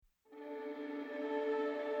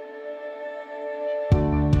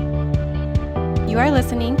You are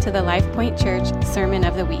listening to the LifePoint Church Sermon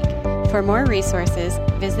of the Week. For more resources,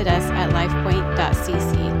 visit us at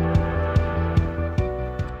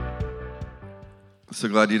lifepoint.cc. So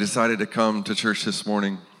glad you decided to come to church this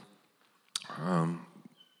morning. I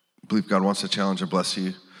believe God wants to challenge and bless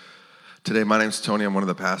you. Today, my name's Tony. I'm one of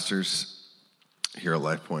the pastors here at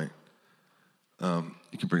LifePoint.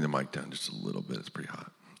 You can bring the mic down just a little bit. It's pretty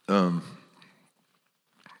hot.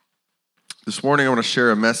 This morning, I want to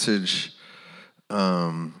share a message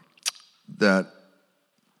that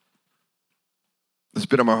has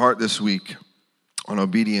been on my heart this week on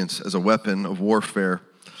obedience as a weapon of warfare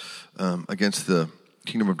against the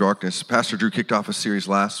kingdom of darkness. Pastor Drew kicked off a series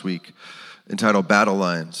last week entitled Battle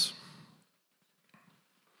Lines.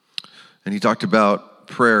 And he talked about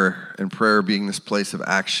prayer, and prayer being this place of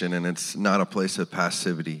action, and it's not a place of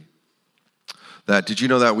passivity. Did you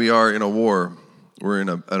know that we are in a war? We're in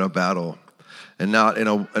a battle. And not in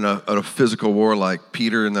a physical war like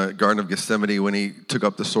Peter in the Garden of Gethsemane when he took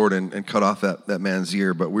up the sword and cut off that man's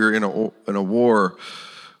ear. But we're in a war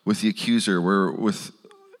with the accuser. We're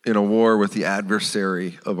in a war with the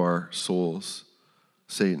adversary of our souls,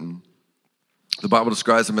 Satan. The Bible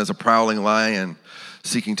describes him as a prowling lion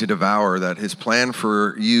seeking to devour, that his plan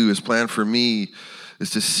for you, his plan for me is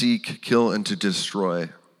to seek, kill, and to destroy.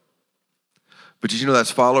 But did you know that's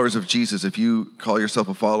followers of Jesus? If you call yourself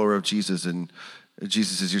a follower of Jesus and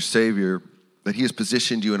Jesus is your Savior, that he has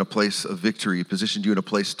positioned you in a place of victory, positioned you in a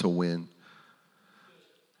place to win.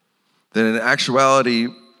 That in actuality,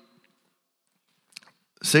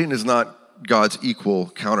 Satan is not God's equal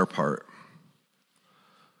counterpart.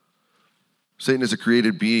 Satan is a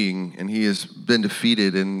created being, and he has been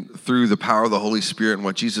defeated, and through the power of the Holy Spirit and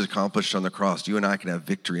what Jesus accomplished on the cross, you and I can have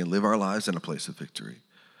victory and live our lives in a place of victory.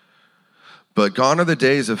 But gone are the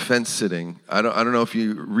days of fence sitting. I don't know if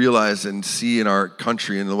you realize and see in our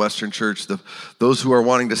country, in the Western church, those who are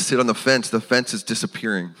wanting to sit on the fence is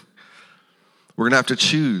disappearing. We're going to have to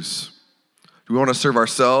choose. Do we want to serve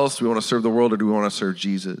ourselves? Do we want to serve the world? Or do we want to serve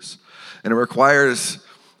Jesus? And it requires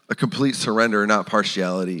a complete surrender, not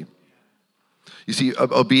partiality. You see,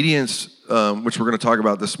 obedience, which we're going to talk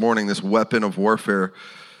about this morning, this weapon of warfare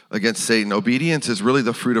against Satan, obedience is really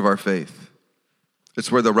the fruit of our faith. It's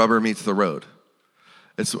where the rubber meets the road.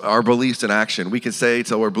 It's our beliefs in action. We can say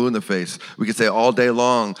till we're blue in the face. We can say all day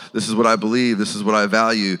long, this is what I believe, this is what I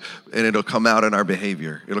value, and it'll come out in our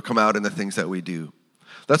behavior. It'll come out in the things that we do.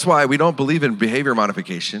 That's why we don't believe in behavior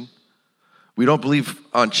modification. We don't believe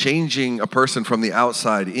on changing a person from the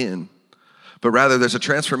outside in, but rather there's a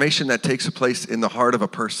transformation that takes place in the heart of a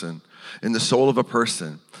person, in the soul of a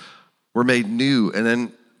person. We're made new, and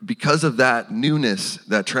then because of that newness,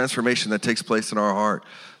 that transformation that takes place in our heart,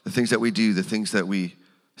 the things that we do, the things that we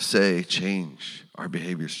say change. Our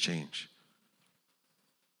behaviors change.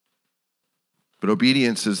 But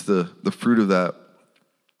obedience is the fruit of that.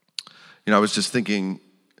 You know, I was just thinking,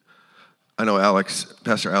 I know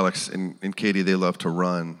Pastor Alex and Katie, they love to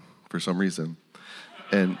run for some reason.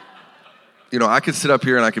 And, you know, I could sit up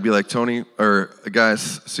here and I could be like, Tony, or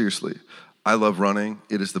guys, seriously, I love running.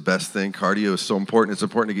 It is the best thing. Cardio is so important. It's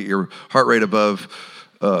important to get your heart rate above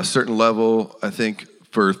a certain level, I think,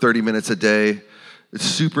 for 30 minutes a day. It's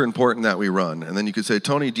super important that we run. And then you could say,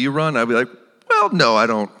 Tony, do you run? I'd be like, well, no, I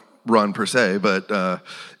don't run per se, but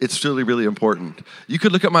it's really, really important. You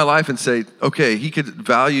could look at my life and say, okay, he could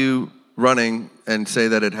value running and say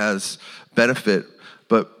that it has benefit,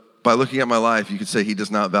 but by looking at my life, you could say he does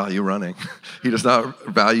not value running. He does not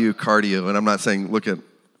value cardio. And I'm not saying look at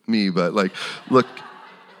me, but look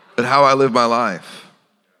at how I live my life.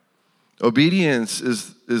 Obedience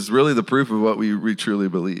is really the proof of what we truly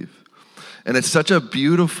believe. And it's such a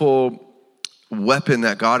beautiful weapon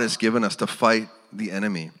that God has given us to fight the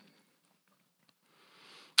enemy.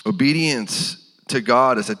 Obedience to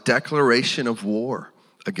God is a declaration of war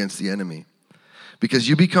against the enemy, because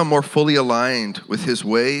you become more fully aligned with his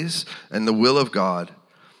ways and the will of God,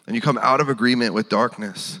 and you come out of agreement with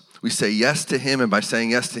darkness. We say yes to him, and by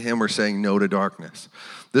saying yes to him, we're saying no to darkness.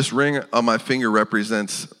 This ring on my finger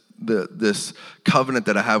represents this covenant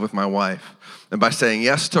that I have with my wife. And by saying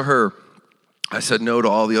yes to her, I said no to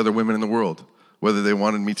all the other women in the world. Whether they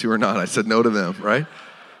wanted me to or not, I said no to them, right?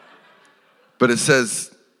 But this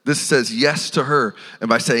says yes to her. And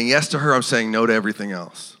by saying yes to her, I'm saying no to everything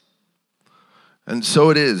else. And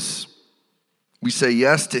so it is. We say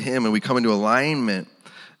yes to him, and we come into alignment.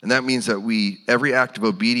 And that means that every act of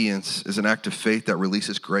obedience is an act of faith that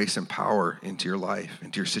releases grace and power into your life,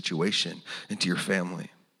 into your situation, into your family.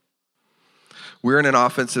 We're in an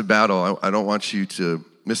offensive battle. I don't want you to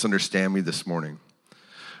misunderstand me this morning.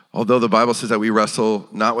 Although the Bible says that we wrestle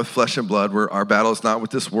not with flesh and blood, our battle is not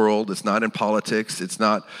with this world, it's not in politics, it's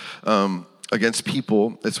not against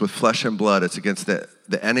people, it's with flesh and blood, it's against the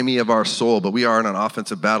enemy of our soul, but we are in an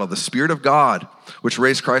offensive battle. The Spirit of God, which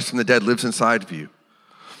raised Christ from the dead, lives inside of you.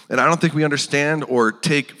 And I don't think we understand or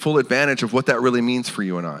take full advantage of what that really means for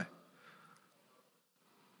you and I.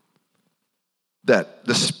 That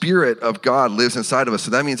the Spirit of God lives inside of us.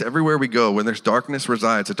 So that means everywhere we go, when there's darkness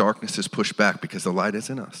resides, the darkness is pushed back because the light is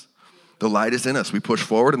in us. The light is in us. We push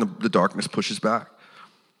forward and the darkness pushes back.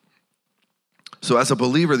 So as a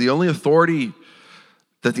believer, the only authority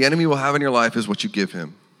that the enemy will have in your life is what you give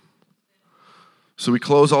him. So we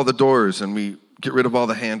close all the doors and we get rid of all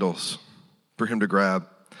the handles for him to grab.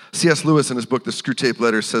 C.S. Lewis in his book, The Screwtape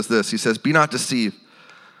Letters, says this. He says, "Be not deceived.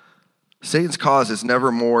 Satan's cause is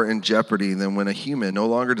never more in jeopardy than when a human, no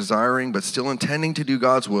longer desiring but still intending to do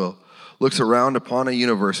God's will, looks around upon a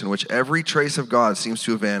universe in which every trace of God seems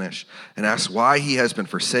to have vanished and asks why he has been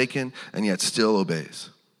forsaken and yet still obeys."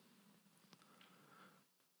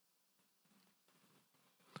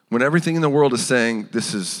 When everything in the world is saying,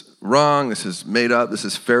 this is wrong, this is made up, this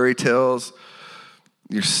is fairy tales,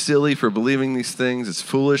 you're silly for believing these things, it's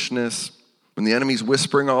foolishness. When the enemy's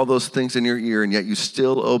whispering all those things in your ear and yet you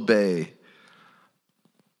still obey,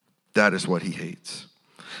 that is what he hates.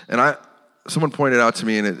 And someone pointed out to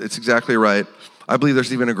me, and it's exactly right, I believe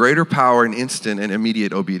there's even a greater power in instant and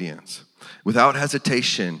immediate obedience. Without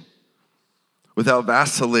hesitation, without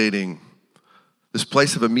vacillating, this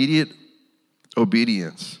place of immediate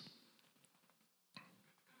obedience.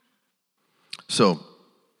 So,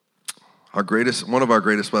 one of our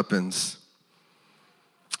greatest weapons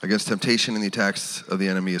against temptation and the attacks of the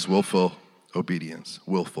enemy is willful obedience.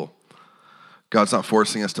 Willful. God's not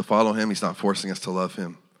forcing us to follow him. He's not forcing us to love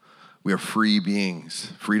him. We are free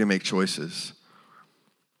beings, free to make choices.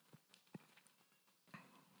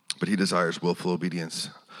 But he desires willful obedience.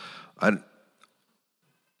 In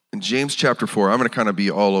James chapter 4, I'm going to kind of be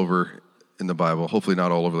all over in the Bible, hopefully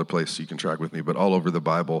not all over the place so you can track with me, but all over the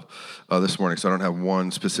Bible this morning. So I don't have one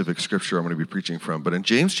specific scripture I'm going to be preaching from. But in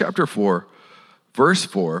James chapter 4, verse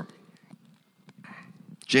 4,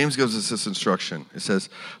 James gives us this instruction. It says,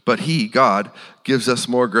 "But he, God, gives us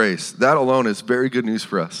more grace." That alone is very good news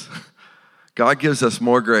for us. God gives us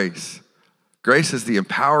more grace. Grace is the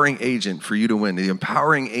empowering agent for you to win, the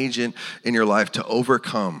empowering agent in your life to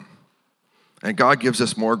overcome. And God gives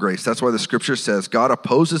us more grace. That's why the scripture says, God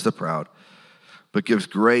opposes the proud, but gives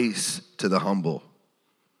grace to the humble.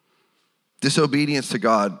 Disobedience to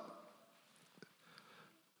God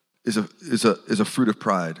is a fruit of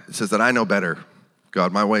pride. It says that I know better.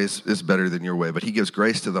 God, my way is better than your way, but he gives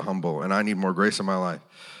grace to the humble, and I need more grace in my life.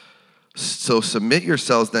 So submit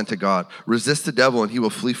yourselves then to God. Resist the devil, and he will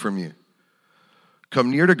flee from you. Come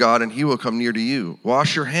near to God, and he will come near to you.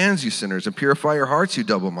 Wash your hands, you sinners, and purify your hearts, you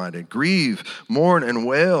double-minded. Grieve, mourn, and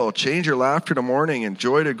wail. Change your laughter to mourning and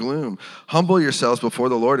joy to gloom. Humble yourselves before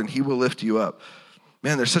the Lord, and he will lift you up.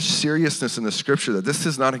 Man, there's such seriousness in the scripture that this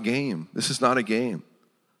is not a game. This is not a game.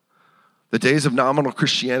 The days of nominal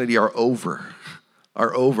Christianity are over.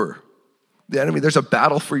 The enemy, there's a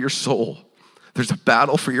battle for your soul. There's a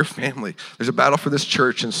battle for your family. There's a battle for this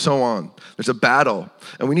church and so on. There's a battle,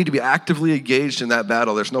 and we need to be actively engaged in that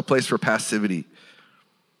battle. There's no place for passivity.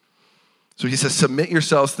 So he says, submit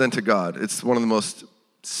yourselves then to God. It's one of the most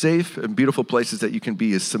safe and beautiful places that you can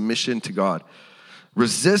be is submission to God.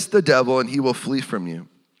 Resist the devil, and he will flee from you.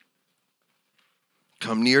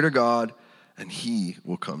 Come near to God, and he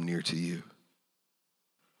will come near to you.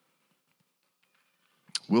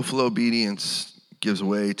 Willful obedience gives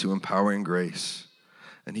way to empowering grace.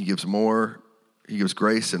 And he gives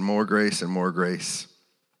grace and more grace and more grace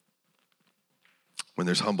when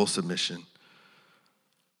there's humble submission.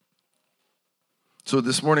 So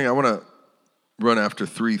this morning I want to run after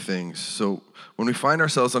three things. So when we find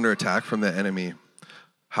ourselves under attack from the enemy,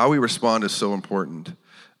 how we respond is so important.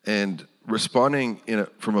 And responding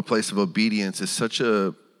from a place of obedience is such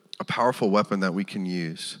a powerful weapon that we can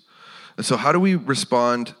use. And so how do we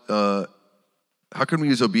respond? How can we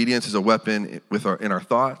use obedience as a weapon in our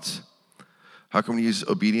thoughts? How can we use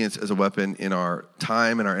obedience as a weapon in our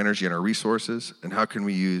time and our energy and our resources? And how can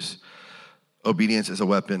we use obedience as a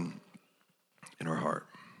weapon in our heart?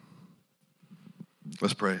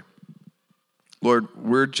 Let's pray. Lord,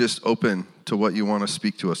 we're just open to what you want to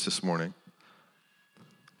speak to us this morning.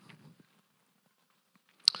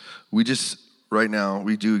 Right now,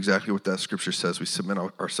 we do exactly what that scripture says. We submit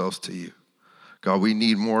ourselves to you. God, we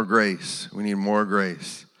need more grace. We need more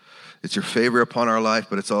grace. It's your favor upon our life,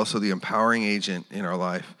 but it's also the empowering agent in our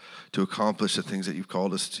life to accomplish the things that you've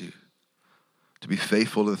called us to be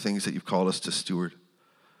faithful to the things that you've called us to steward.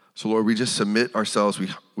 So Lord, we just submit ourselves.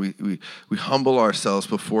 We humble ourselves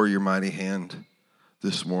before your mighty hand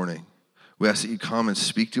this morning. We ask that you come and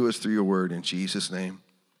speak to us through your word in Jesus' name.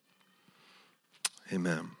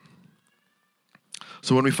 Amen.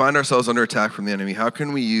 So when we find ourselves under attack from the enemy, how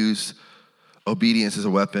can we use obedience as a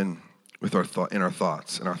weapon with in our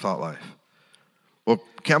thoughts, in our thought life? Well,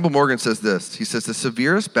 Campbell Morgan says this. He says, the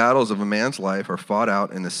severest battles of a man's life are fought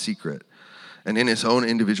out in the secret and in his own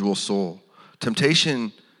individual soul.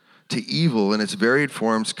 Temptation to evil in its varied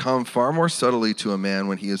forms come far more subtly to a man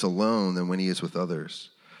when he is alone than when he is with others.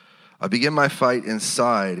 I begin my fight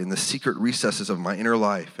inside, in the secret recesses of my inner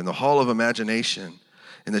life, in the hall of imagination,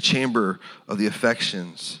 in the chamber of the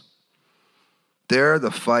affections. There the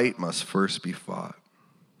fight must first be fought.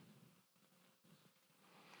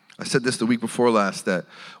 I said this the week before last, that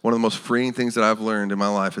one of the most freeing things that I've learned in my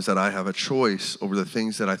life is that I have a choice over the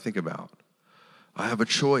things that I think about. I have a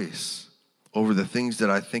choice over the things that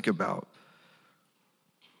I think about.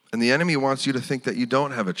 And the enemy wants you to think that you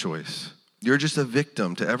don't have a choice. You're just a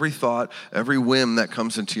victim to every thought, every whim that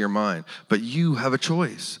comes into your mind. But you have a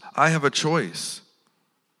choice. I have a choice.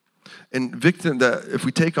 And if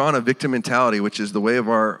we take on a victim mentality, which is the way of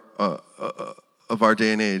our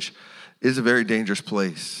day and age, is a very dangerous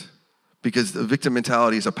place. Because the victim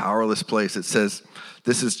mentality is a powerless place. It says,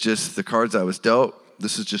 this is just the cards I was dealt.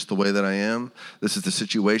 This is just the way that I am. This is the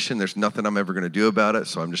situation. There's nothing I'm ever going to do about it,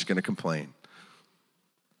 so I'm just going to complain.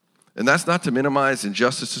 And that's not to minimize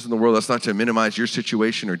injustices in the world. That's not to minimize your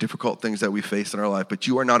situation or difficult things that we face in our life. But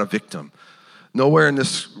you are not a victim. Nowhere in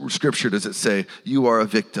this scripture does it say you are a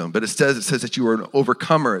victim. But it says that you are an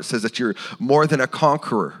overcomer. It says that you're more than a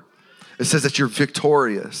conqueror. It says that you're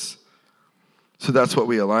victorious. So that's what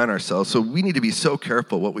we align ourselves. So we need to be so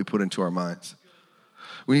careful what we put into our minds.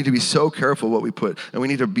 We need to be so careful what we put, and we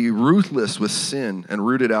need to be ruthless with sin and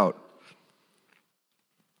root it out.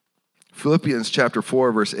 Philippians chapter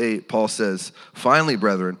 4, verse 8, Paul says, finally,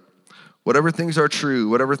 brethren, whatever things are true,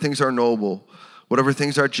 whatever things are noble, whatever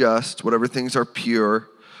things are just, whatever things are pure,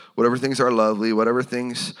 whatever things are lovely, whatever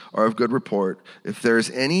things are of good report, if there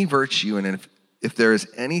is any virtue and if there is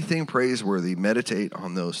anything praiseworthy, meditate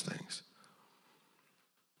on those things.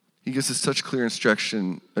 He gives us such clear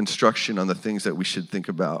instruction on the things that we should think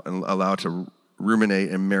about and allow to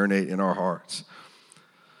ruminate and marinate in our hearts.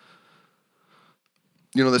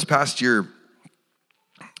 You know, this past year,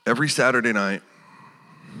 every Saturday night,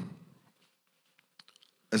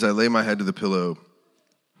 as I lay my head to the pillow,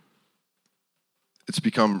 it's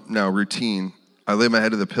become now routine. I lay my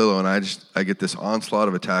head to the pillow and I get this onslaught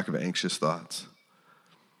of attack of anxious thoughts.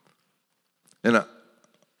 And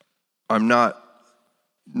I'm not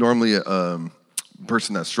normally a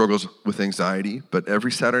person that struggles with anxiety, but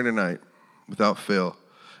every Saturday night, without fail,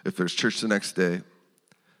 if there's church the next day,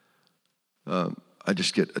 I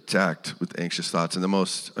just get attacked with anxious thoughts. And the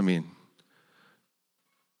most,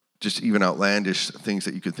 just even outlandish things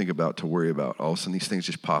that you could think about to worry about. All of a sudden, these things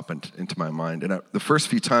just pop into my mind. And the first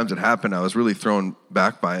few times it happened, I was really thrown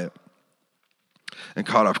back by it and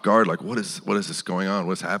caught off guard, like, what is this going on?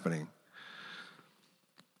 What's happening?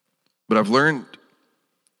 But I've learned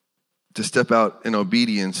to step out in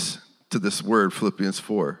obedience to this word, Philippians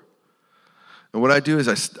 4. And what I do is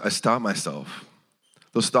I stop myself.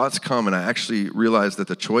 Those thoughts come, and I actually realize that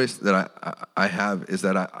the choice that I have is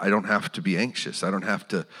that I don't have to be anxious. I don't have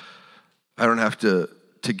to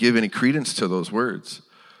give any credence to those words.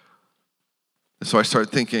 And so I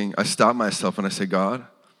start thinking, I stop myself and I say, God,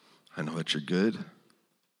 I know that you're good.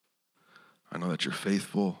 I know that you're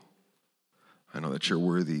faithful. I know that you're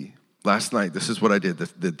worthy. Last night, this is what I did.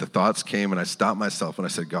 The thoughts came, and I stopped myself, and I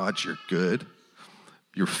said, God, you're good.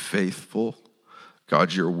 You're faithful.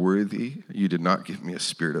 God, you're worthy. You did not give me a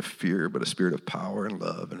spirit of fear, but a spirit of power and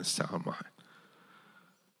love and a sound mind.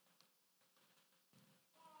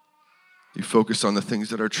 You focus on the things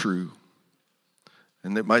that are true.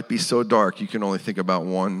 And it might be so dark, you can only think about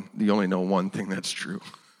one. You only know one thing that's true.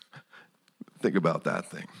 Think about that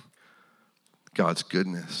thing. God's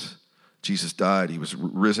goodness. Jesus died. He was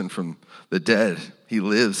risen from the dead. He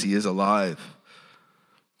lives. He is alive.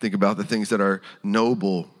 Think about the things that are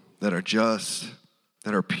noble, that are just,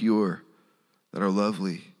 that are pure, that are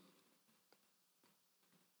lovely.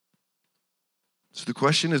 So the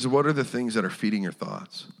question is, what are the things that are feeding your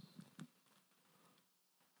thoughts?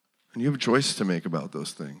 And you have a choice to make about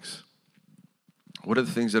those things. What are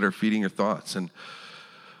the things that are feeding your thoughts? And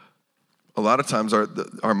a lot of times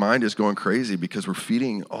our mind is going crazy because we're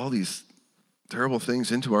feeding all these terrible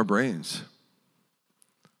things into our brains.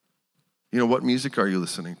 You know, what music are you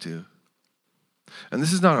listening to? And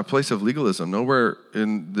this is not a place of legalism. Nowhere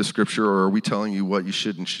in the scripture are we telling you what you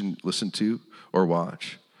should and shouldn't listen to or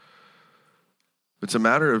watch. It's a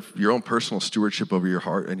matter of your own personal stewardship over your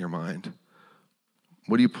heart and your mind.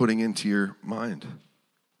 What are you putting into your mind?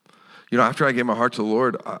 After I gave my heart to the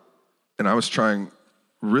Lord, and I was trying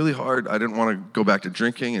really hard, I didn't want to go back to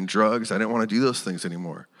drinking and drugs. I didn't want to do those things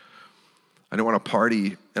anymore. I didn't want to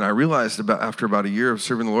party. And I realized after about a year of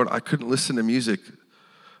serving the Lord, I couldn't listen to music,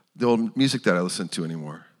 the old music that I listened to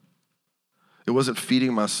anymore. It wasn't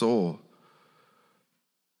feeding my soul.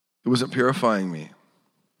 It wasn't purifying me.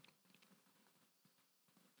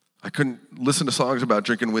 I couldn't listen to songs about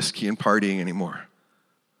drinking whiskey and partying anymore.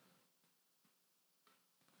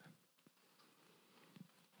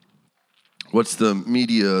 What's the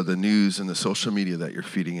media, the news, and the social media that you're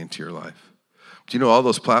feeding into your life? Do you know all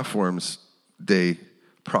those platforms, they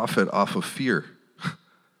profit off of fear?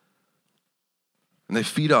 And they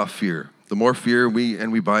feed off fear. The more fear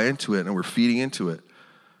we buy into it and we're feeding into it.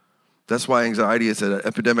 That's why anxiety is at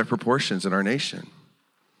epidemic proportions in our nation.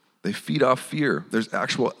 They feed off fear. There's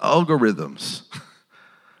actual algorithms.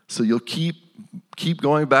 So you'll keep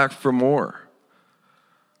going back for more.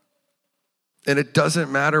 And it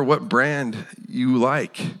doesn't matter what brand you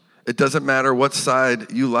like. It doesn't matter what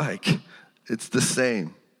side you like. It's the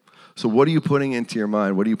same. So what are you putting into your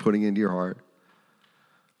mind? What are you putting into your heart?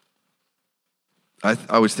 I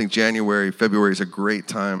always think January, February is a great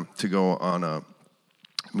time to go on a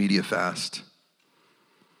media fast.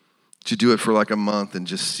 To do it for like a month and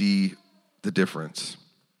just see the difference.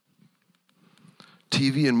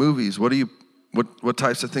 TV and movies, what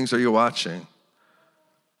types of things are you watching?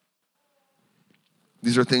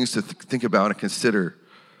 These are things to think about and consider.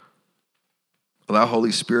 Allow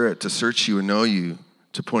Holy Spirit to search you and know you,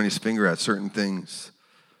 to point his finger at certain things.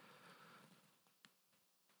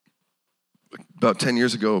 About 10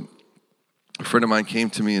 years ago, a friend of mine came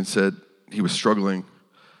to me and said he was struggling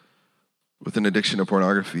with an addiction to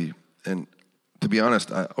pornography. And to be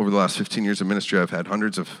honest, over the last 15 years of ministry, I've had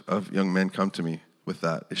hundreds of young men come to me with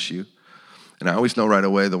that issue. And I always know right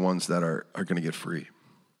away the ones that are going to get free.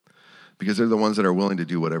 Because they're the ones that are willing to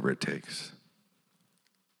do whatever it takes.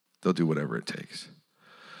 They'll do whatever it takes.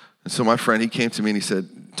 And so my friend, he came to me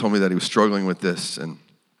and told me that he was struggling with this. And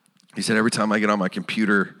he said, every time I get on my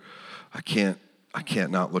computer, I can't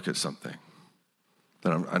not look at something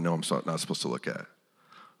that I know I'm not supposed to look at.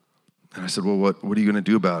 And I said, well, what are you going to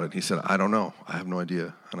do about it? He said, I don't know. I have no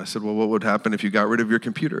idea. And I said, well, what would happen if you got rid of your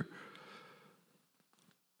computer?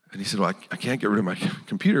 And he said, well, I can't get rid of my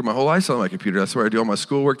computer. My whole life's on my computer. That's where I do all my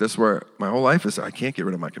schoolwork. That's where my whole life is. I can't get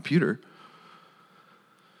rid of my computer.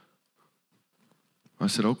 I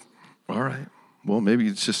said, oh, all right. Well, maybe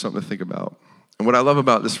it's just something to think about. And what I love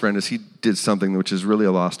about this friend is he did something which is really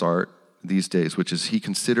a lost art these days, which is he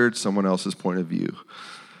considered someone else's point of view.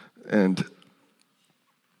 And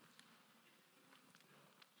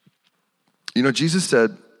Jesus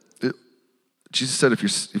said,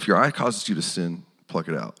 if your eye causes you to sin, pluck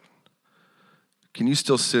it out. Can you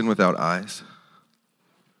still sin without eyes?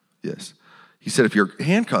 Yes. He said, if your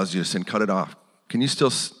hand causes you to sin, cut it off. Can you still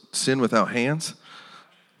sin without hands?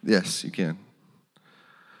 Yes, you can.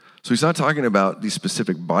 So he's not talking about these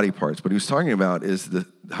specific body parts, but he was talking about is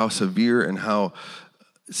how severe and how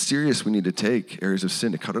serious we need to take areas of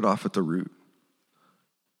sin to cut it off at the root.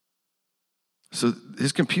 So a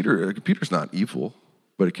computer's not evil,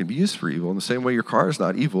 but it can be used for evil. In the same way your car is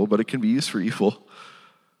not evil, but it can be used for evil.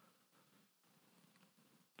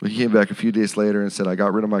 But he came back a few days later and said, I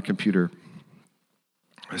got rid of my computer.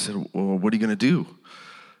 I said, well, what are you going to do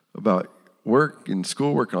about work and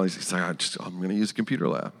schoolwork and all these things? He's like, I'm going to use a computer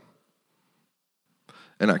lab.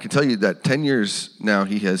 And I can tell you that 10 years now,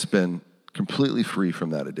 he has been completely free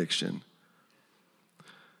from that addiction.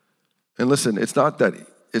 And listen, it's not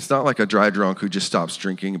like a dry drunk who just stops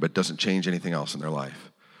drinking but doesn't change anything else in their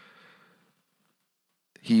life.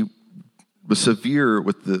 He was severe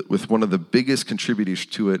with one of the biggest contributors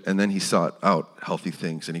to it, and then he sought out healthy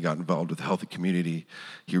things, and he got involved with a healthy community.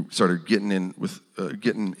 He started getting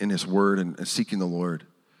in his word and seeking the Lord.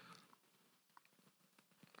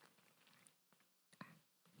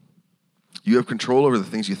 You have control over the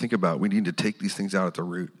things you think about. We need to take these things out at the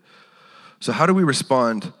root. So how do we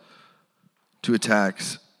respond to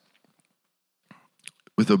attacks?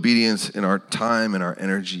 With obedience in our time and our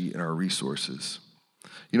energy and our resources.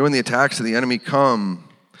 When the attacks of the enemy come,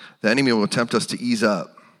 the enemy will tempt us to ease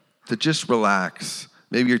up, to just relax.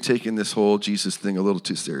 Maybe you're taking this whole Jesus thing a little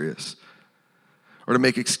too serious. Or to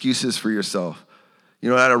make excuses for yourself. I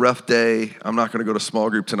had a rough day. I'm not going to go to small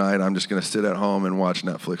group tonight. I'm just going to sit at home and watch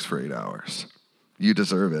Netflix for 8 hours. You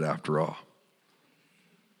deserve it after all.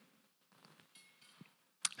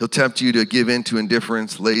 He'll tempt you to give in to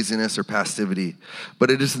indifference, laziness, or passivity. But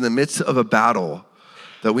it is in the midst of a battle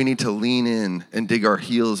that we need to lean in and dig our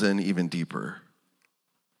heels in even deeper.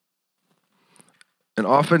 And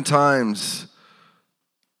oftentimes,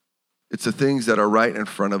 it's the things that are right in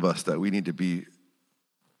front of us that we need to be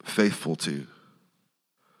faithful to.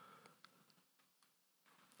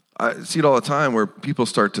 I see it all the time where people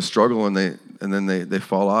start to struggle and then they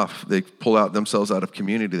fall off. They pull out themselves out of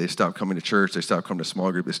community. They stop coming to church. They stop coming to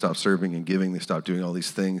small group. They stop serving and giving. They stop doing all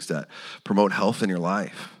these things that promote health in your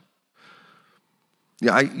life.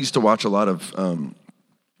 Yeah, I used to watch a lot of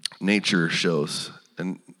nature shows,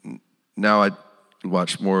 and now I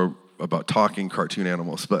watch more about talking cartoon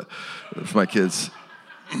animals, but with my kids.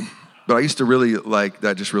 But I used to really like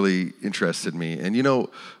that. Just really interested me. And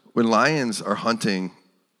when lions are hunting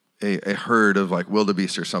a herd of like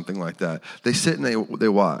wildebeest or something like that, they sit and they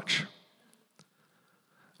watch.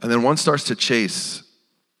 And then one starts to chase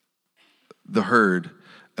the herd,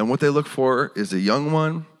 and what they look for is a young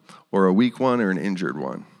one or a weak one or an injured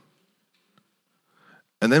one.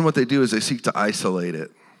 And then what they do is they seek to isolate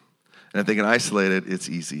it. And if they can isolate it, it's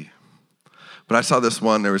easy. But I saw this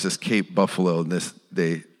one, there was this Cape buffalo, and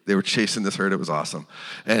they were chasing this herd. It was awesome.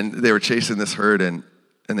 And they were chasing this herd, and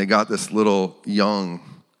they got this little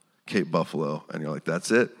young Cape buffalo, and you're like, that's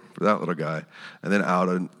it for that little guy. And then out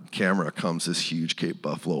of camera comes this huge Cape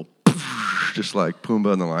buffalo, just like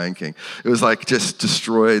Pumbaa and the Lion King. It was like just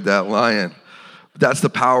destroyed that lion. That's the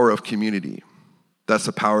power of community. That's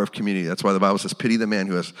the power of community. That's why the Bible says, pity the man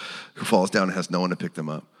who falls down and has no one to pick them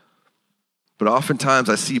up. But oftentimes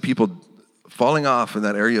I see people falling off in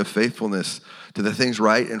that area of faithfulness to the things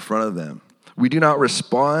right in front of them. We do not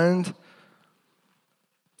respond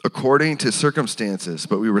according to circumstances,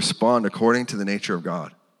 but we respond according to the nature of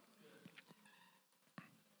God.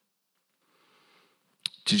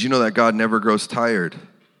 Did you know that God never grows tired?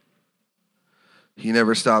 He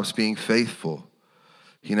never stops being faithful.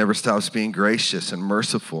 He never stops being gracious and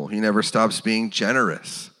merciful. He never stops being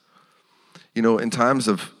generous. In times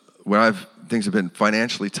of when things have been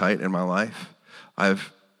financially tight in my life,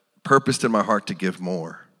 I've purposed in my heart to give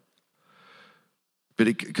more.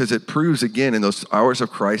 Because it proves again in those hours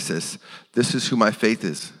of crisis, this is who my faith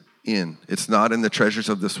is in. It's not in the treasures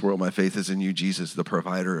of this world. My faith is in you, Jesus, the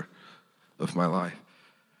provider of my life.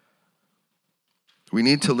 We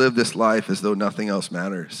need to live this life as though nothing else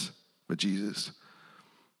matters but Jesus.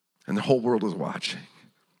 And the whole world is watching.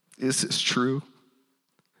 Is this true?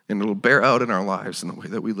 And it'll bear out in our lives in the way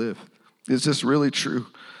that we live. Is this really true?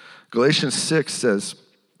 Galatians 6 says,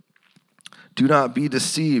 do not be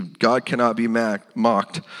deceived. God cannot be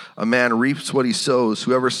mocked. A man reaps what he sows.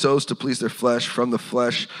 Whoever sows to please their flesh, from the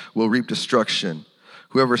flesh will reap destruction.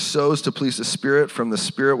 Whoever sows to please the Spirit, from the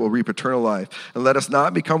Spirit will reap eternal life. And let us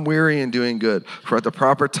not become weary in doing good, for at the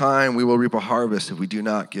proper time we will reap a harvest if we do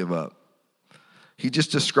not give up. He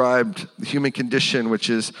just described the human condition, which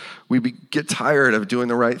is we get tired of doing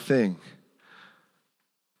the right thing.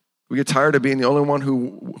 We get tired of being the only one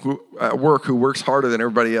who at work who works harder than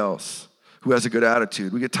everybody else, who has a good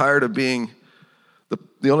attitude. We get tired of being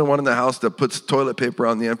the only one in the house that puts toilet paper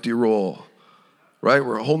on the empty roll, right?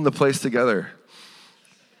 We're holding the place together.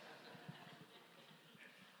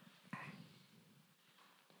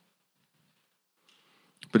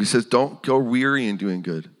 But he says, don't go weary in doing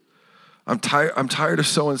good. I'm tired of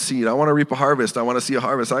sowing seed. I want to reap a harvest. I want to see a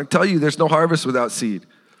harvest. I tell you, there's no harvest without seed.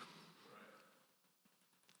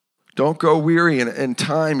 Don't go weary. In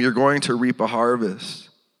time, you're going to reap a harvest.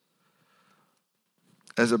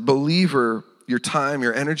 As a believer, your time,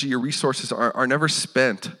 your energy, your resources are never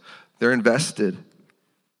spent. They're invested.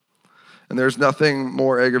 And there's nothing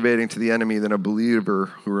more aggravating to the enemy than a believer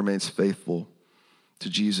who remains faithful to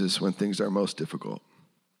Jesus when things are most difficult.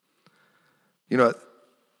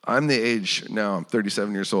 I'm the age now, I'm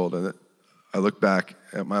 37 years old, and I look back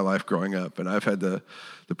at my life growing up, and I've had the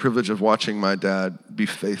privilege of watching my dad be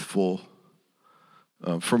faithful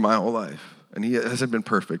for my whole life. And he hasn't been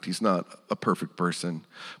perfect. He's not a perfect person.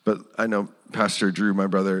 But I know Pastor Drew, my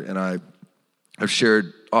brother, and I have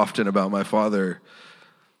shared often about my father.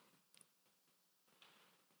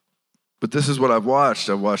 But this is what I've watched.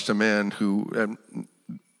 I've watched a man who,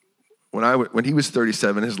 when he was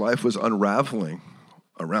 37, his life was unraveling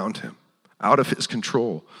around him, out of his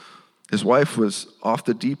control. His wife was off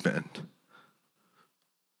the deep end.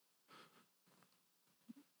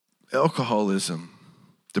 Alcoholism,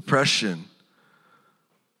 depression,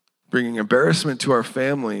 bringing embarrassment to our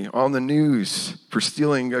family, on the news for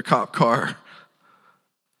stealing a cop car.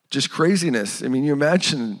 Just craziness. I mean, you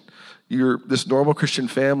imagine you're this normal Christian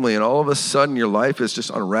family, and all of a sudden your life is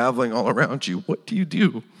just unraveling all around you. What do you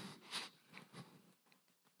do?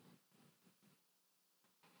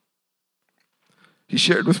 He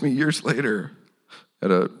shared with me years later,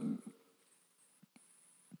 at a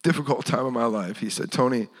difficult time in my life. He said,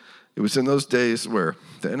 Tony, it was in those days where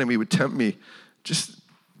the enemy would tempt me, just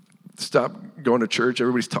stop going to church.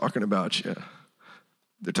 Everybody's talking about you.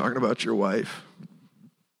 They're talking about your wife.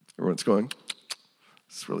 Everyone's going,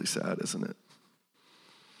 it's really sad, isn't it?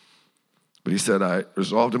 But he said, I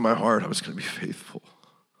resolved in my heart I was going to be faithful.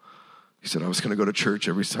 He said, I was going to go to church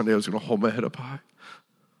every Sunday. I was going to hold my head up high.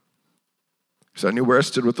 He said, I knew where I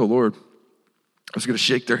stood with the Lord. I was going to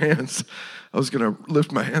shake their hands. I was going to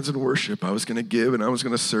lift my hands in worship. I was going to give and I was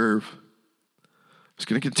going to serve. I was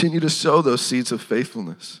going to continue to sow those seeds of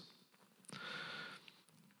faithfulness.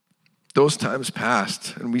 Those times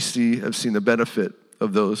passed, and we have seen the benefit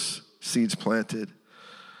of those seeds planted.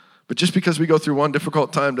 But just because we go through one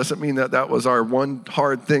difficult time doesn't mean that that was our one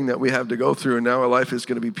hard thing that we have to go through, and now our life is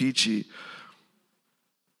going to be peachy.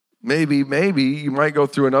 Maybe you might go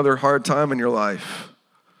through another hard time in your life.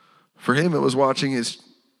 For him, it was watching his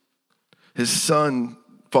son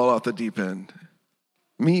fall off the deep end.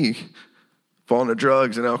 Me, fall into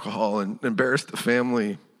drugs and alcohol and embarrass the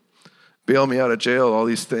family, bail me out of jail, all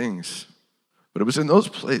these things. But it was in those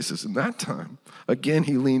places, in that time. Again,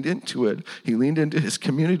 he leaned into it. He leaned into his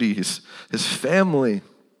community, his family.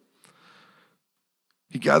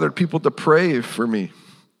 He gathered people to pray for me.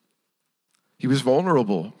 He was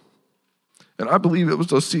vulnerable. And I believe it was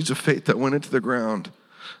those seeds of faith that went into the ground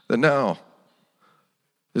that now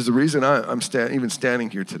is the reason I'm even standing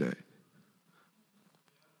here today.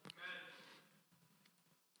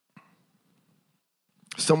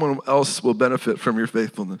 Someone else will benefit from your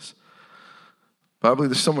faithfulness. But I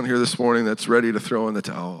believe there's someone here this morning that's ready to throw in the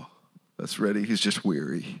towel. That's ready. He's just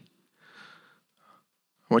weary.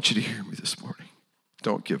 I want you to hear me this morning.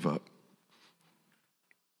 Don't give up.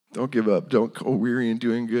 Don't give up. Don't go weary in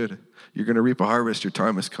doing good. You're going to reap a harvest. Your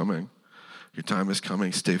time is coming. Your time is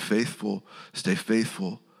coming. Stay faithful. Stay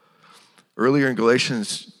faithful. Earlier in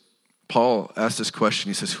Galatians, Paul asked this question.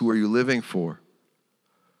 He says, who are you living for?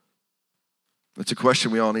 That's a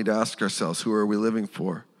question we all need to ask ourselves. Who are we living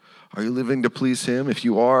for? Are you living to please him? If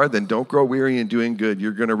you are, then don't grow weary in doing good.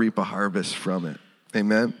 You're going to reap a harvest from it.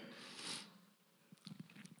 Amen?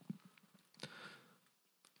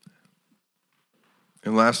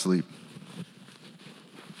 And lastly,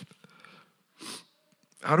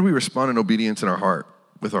 how do we respond in obedience in our heart,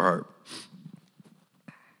 with our heart?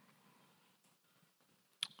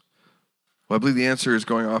 Well, I believe the answer is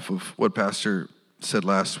going off of what Pastor said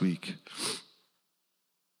last week.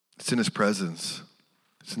 It's in his presence.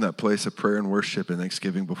 It's in that place of prayer and worship and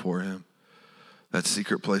thanksgiving before him. That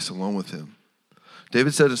secret place alone with him.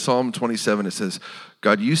 David said in Psalm 27, it says,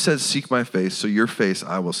 God, you said, seek my face, so your face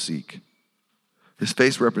I will seek. His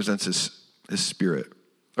face represents his spirit,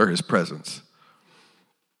 or his presence.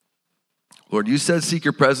 Lord, you said seek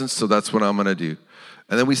your presence, so that's what I'm going to do.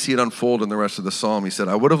 And then we see it unfold in the rest of the psalm. He said,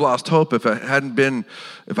 I would have lost hope if I hadn't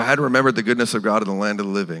remembered the goodness of God in the land of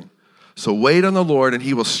the living. So wait on the Lord, and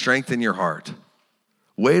he will strengthen your heart.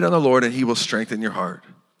 Wait on the Lord, and he will strengthen your heart.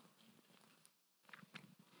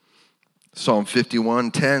 Psalm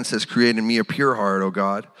 51:10 says, create in me a pure heart, O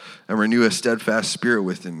God, and renew a steadfast spirit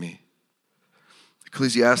within me.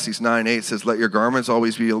 Ecclesiastes 9:8 says, let your garments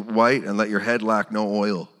always be white, and let your head lack no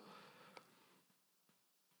oil.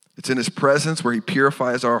 It's in his presence where he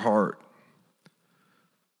purifies our heart,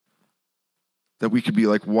 that we could be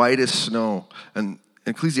like white as snow. And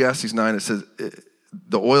in Ecclesiastes 9, it says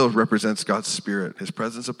the oil represents God's spirit, his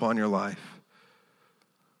presence upon your life.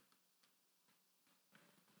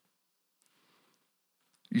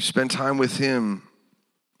 You spend time with him,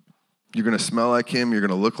 you're going to smell like him, you're going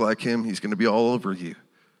to look like him, he's going to be all over you.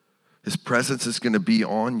 His presence is going to be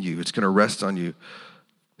on you, it's going to rest on you.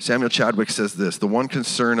 Samuel Chadwick says this, the one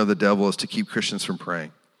concern of the devil is to keep Christians from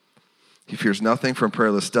praying. He fears nothing from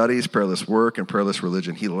prayerless studies, prayerless work, and prayerless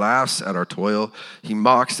religion. He laughs at our toil, he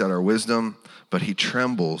mocks at our wisdom, but he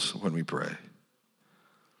trembles when we pray.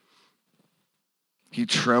 He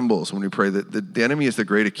trembles when we pray. The enemy is the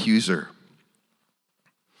great accuser.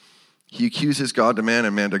 He accuses God to man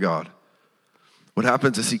and man to God. What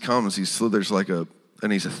happens is he comes, he slithers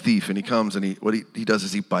and he's a thief, and he comes and what he does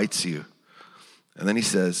is he bites you. And then he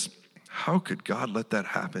says, how could God let that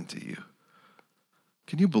happen to you?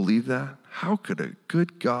 Can you believe that? How could a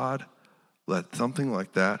good God let something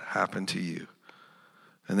like that happen to you?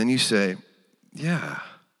 And then you say, yeah.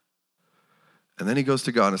 And then he goes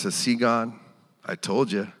to God and says, see, God, I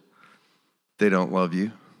told you they don't love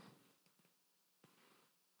you.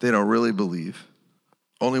 They don't really believe.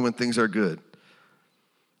 Only when things are good.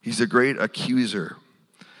 He's a great accuser.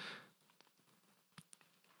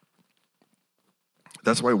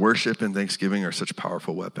 That's why worship and thanksgiving are such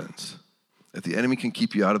powerful weapons. if the enemy can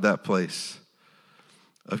keep you out of that place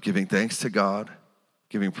of giving thanks to God,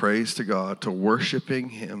 giving praise to God, to worshiping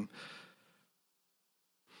him,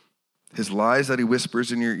 his lies that he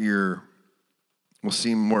whispers in your ear will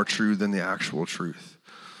seem more true than the actual truth.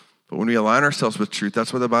 But when we align ourselves with truth,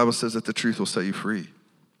 that's why the Bible says that the truth will set you free.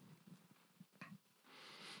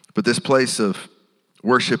 But this place of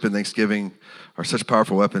worship and thanksgiving are such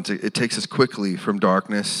powerful weapons. It takes us quickly from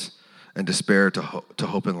darkness and despair to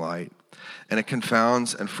hope and light. And it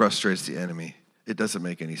confounds and frustrates the enemy. It doesn't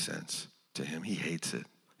make any sense to him. He hates it.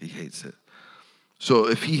 He hates it. So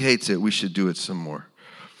if he hates it, we should do it some more.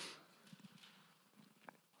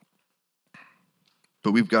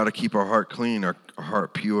 But we've got to keep our heart clean, our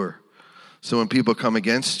heart pure. So when people come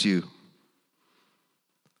against you,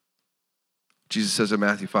 Jesus says in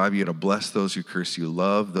Matthew 5, you got to bless those who curse you,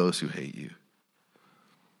 love those who hate you.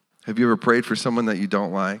 Have you ever prayed for someone that you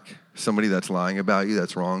don't like? Somebody that's lying about you,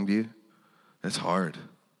 that's wronged you? It's hard.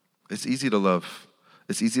 It's easy to love.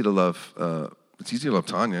 It's easy to love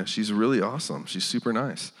Tanya. She's really awesome. She's super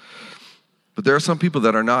nice. But there are some people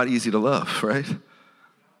that are not easy to love, right?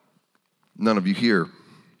 None of you here.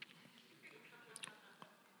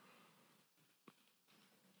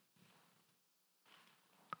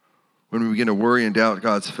 When we begin to worry and doubt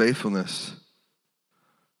God's faithfulness,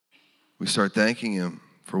 we start thanking him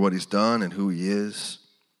for what he's done and who he is.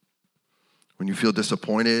 When you feel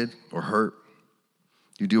disappointed or hurt,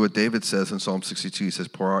 you do what David says in Psalm 62. He says,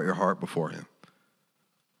 pour out your heart before him.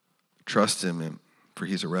 Trust in him, for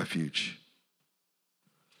he's a refuge.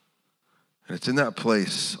 And it's in that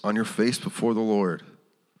place, on your face before the Lord,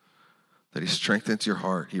 that he strengthens your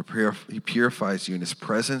heart. He purifies you, and his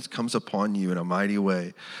presence comes upon you in a mighty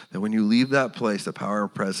way. That when you leave that place, the power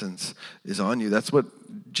of presence is on you. That's what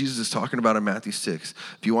Jesus is talking about in Matthew 6.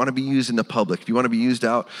 If you want to be used in the public, if you want to be used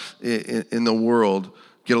out in the world,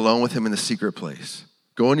 get alone with him in the secret place.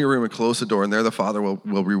 Go in your room and close the door, and there the Father will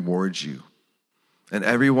reward you. And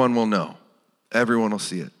everyone will know. Everyone will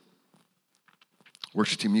see it.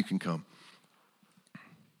 Worship team, you can come.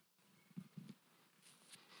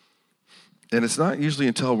 And it's not usually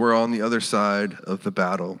until we're on the other side of the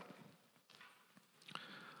battle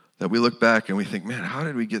that we look back and we think, man, how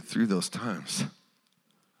did we get through those times?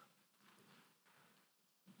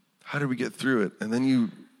 How did we get through it? And then you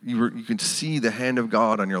can see the hand of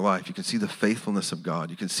God on your life. You can see the faithfulness of God.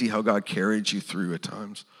 You can see how God carried you through at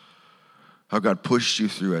times, how God pushed you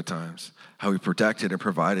through at times, how he protected and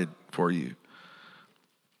provided for you.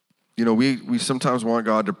 You know, we sometimes want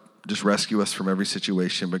God to just rescue us from every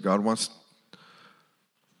situation, but God wants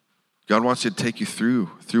you to take you through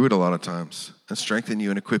it a lot of times and strengthen you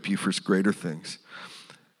and equip you for greater things.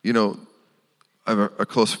 You know, I have a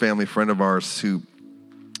close family friend of ours who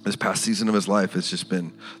this past season of his life has just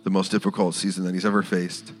been the most difficult season that he's ever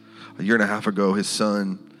faced. A year and a half ago, his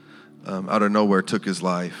son, out of nowhere, took his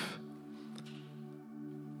life.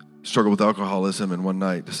 Struggled with alcoholism, and one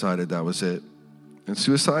night decided that was it. And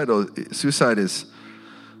suicide is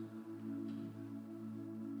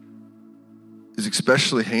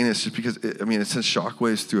especially heinous just because, it sends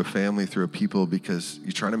shockwaves through a family, through a people, because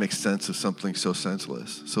you're trying to make sense of something so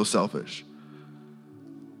senseless, so selfish.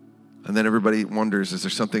 And then everybody wonders, is there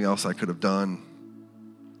something else I could have done?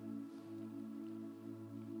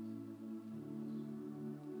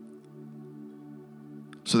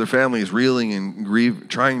 So their family is reeling and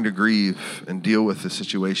trying to grieve and deal with the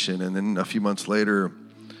situation. And then a few months later,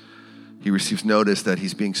 he receives notice that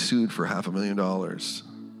he's being sued for $500,000.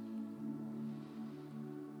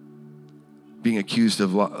 Being accused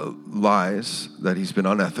of lies, that he's been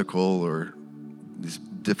unethical or these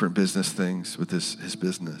different business things with his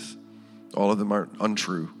business. All of them are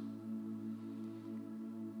untrue.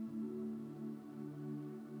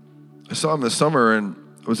 I saw him this summer and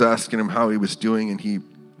was asking him how he was doing, and he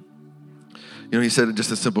said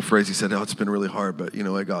just a simple phrase. He said, it's been really hard, but you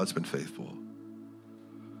know what? God's been faithful.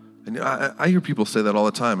 And I hear people say that all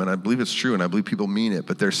the time, and I believe it's true, and I believe people mean it,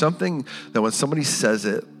 but there's something that when somebody says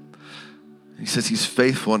it, he says he's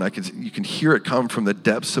faithful, and you can hear it come from the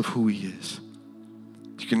depths of who he is.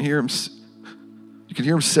 You can hear him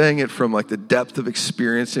saying it from like the depth of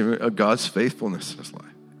experience of God's faithfulness in his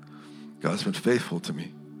life. God's been faithful to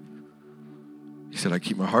me. He said, I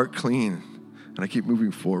keep my heart clean and I keep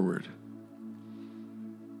moving forward.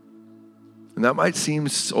 And that might seem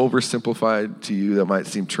oversimplified to you. That might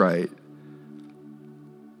seem trite.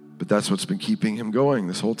 But that's what's been keeping him going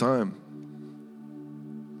this whole time.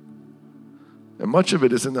 And much of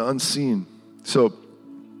it is in the unseen. So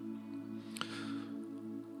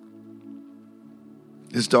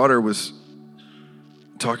his daughter was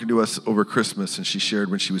talking to us over Christmas, and she shared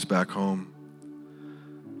when she was back home.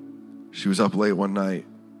 She was up late one night,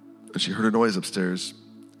 and she heard a noise upstairs.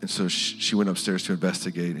 And so she went upstairs to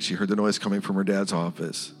investigate, and she heard the noise coming from her dad's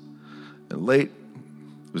office. And it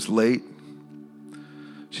was late.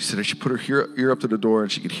 She said she put her ear up to the door,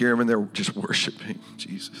 and she could hear him in there just worshiping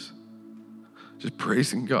Jesus. Just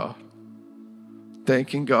praising God.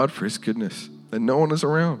 Thanking God for his goodness. And no one was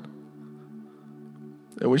around.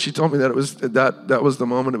 And when she told me that, that was the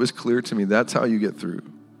moment it was clear to me. That's how you get through.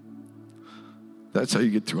 That's how you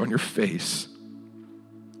get through on your face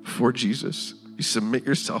for Jesus. You submit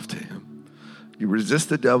yourself to him. You resist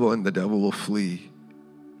the devil, and the devil will flee.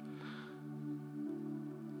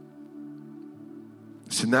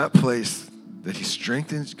 It's in that place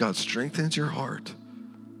that God strengthens your heart.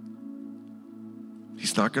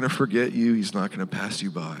 He's not going to forget you. He's not going to pass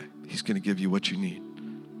you by. He's going to give you what you need.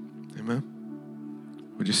 Amen?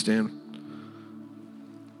 Would you stand?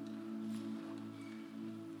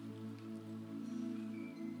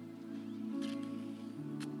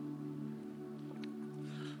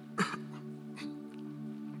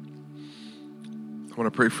 I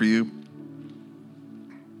want to pray for you.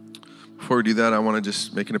 Before we do that, I want to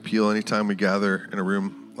just make an appeal. Anytime we gather in a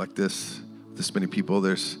room like this many people,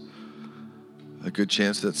 there's a good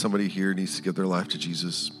chance that somebody here needs to give their life to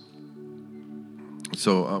Jesus.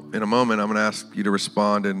 So in a moment, I'm going to ask you to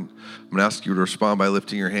respond, and I'm going to ask you to respond by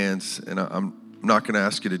lifting your hands. And I'm not going to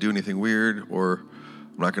ask you to do anything weird, or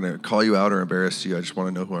I'm not going to call you out or embarrass you. I just want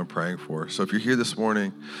to know who I'm praying for. So if you're here this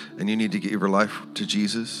morning and you need to give your life to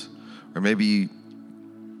Jesus, or maybe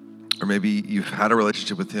you've had a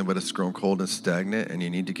relationship with him, but it's grown cold and stagnant, and you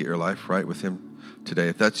need to get your life right with him today.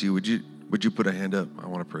 If that's you, would you put a hand up? I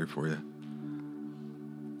want to pray for you.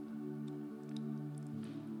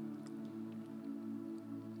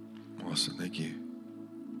 Awesome, thank you.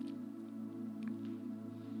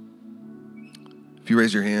 If you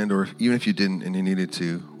raise your hand, or even if you didn't and you needed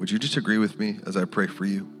to, would you just agree with me as I pray for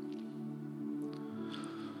you?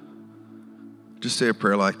 Just say a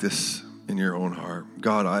prayer like this in your own heart.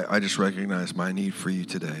 God, I just recognize my need for you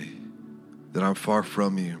today, that I'm far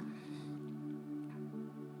from you.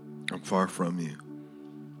 I'm far from you.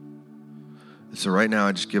 And so right now,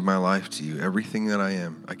 I just give my life to you. Everything that I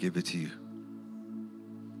am, I give it to you.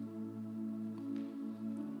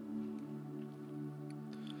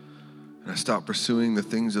 And I stop pursuing the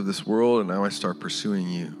things of this world, and now I start pursuing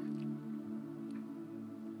you.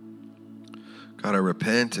 God, I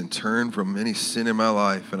repent and turn from any sin in my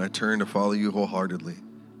life, and I turn to follow you wholeheartedly.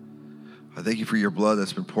 I thank you for your blood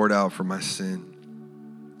that's been poured out for my sin.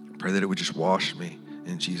 I pray that it would just wash me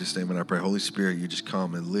in Jesus' name. And I pray, Holy Spirit, you just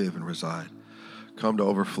come and live and reside. Come to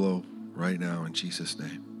overflow right now in Jesus'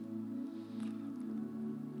 name.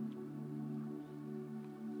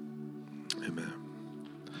 Amen.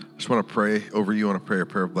 I just want to pray over you. I want to pray a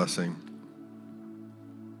prayer of blessing.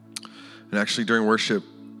 And actually during worship,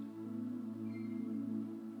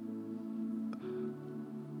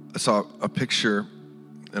 I saw a picture,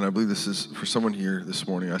 and I believe this is for someone here this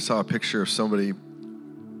morning. I saw a picture of somebody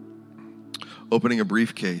opening a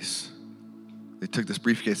briefcase. They took this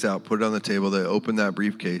briefcase out, put it on the table. They opened that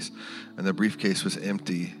briefcase, and the briefcase was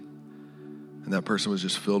empty. And that person was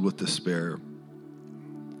just filled with despair.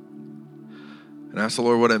 And I asked the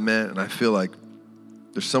Lord what it meant, and I feel like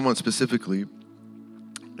there's someone specifically,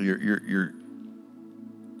 you're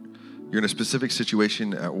in a specific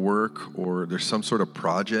situation at work, or there's some sort of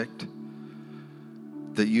project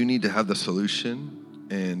that you need to have the solution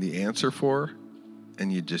and the answer for,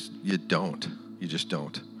 and you just don't.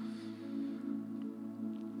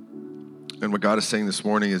 And what God is saying this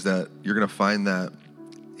morning is that you're going to find that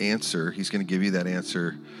answer. He's going to give you that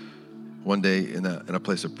answer one day in a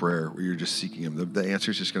place of prayer where you're just seeking him. The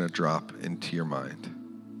answer is just going to drop into your mind.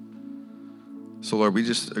 So, Lord, we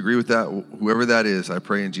just agree with that. Whoever that is, I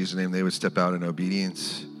pray in Jesus' name they would step out in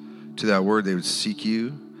obedience to that word. They would seek you,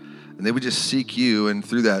 and they would just seek you, and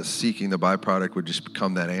through that seeking, the byproduct would just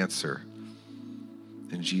become that answer.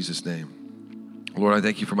 In Jesus' name. Lord, I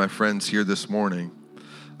thank you for my friends here this morning.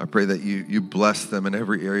 I pray that you bless them in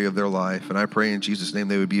every area of their life. And I pray in Jesus' name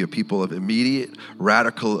they would be a people of immediate,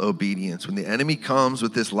 radical obedience. When the enemy comes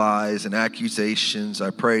with his lies and accusations, I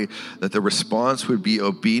pray that the response would be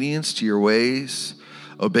obedience to your ways,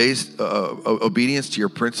 obedience to your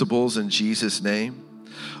principles in Jesus' name,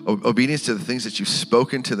 obedience to the things that you've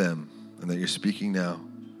spoken to them and that you're speaking now.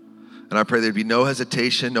 And I pray there'd be no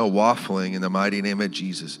hesitation, no waffling in the mighty name of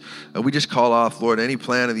Jesus. And we just call off, Lord, any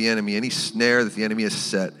plan of the enemy, any snare that the enemy has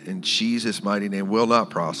set in Jesus' mighty name will not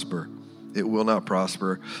prosper. It will not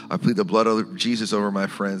prosper. I plead the blood of Jesus over my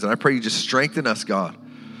friends. And I pray you just strengthen us, God.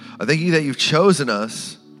 I thank you that you've chosen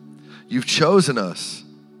us. You've chosen us.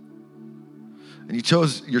 And you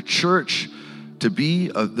chose your church to be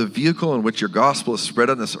the vehicle in which your gospel is spread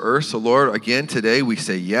on this earth. So Lord, again today we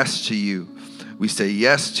say yes to you. We say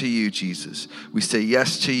yes to you, Jesus. We say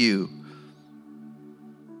yes to you.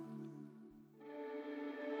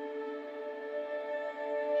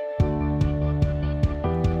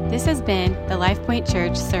 This has been the LifePoint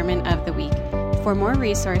Church Sermon of the Week. For more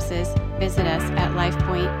resources, visit us at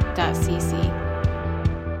lifepoint.cc.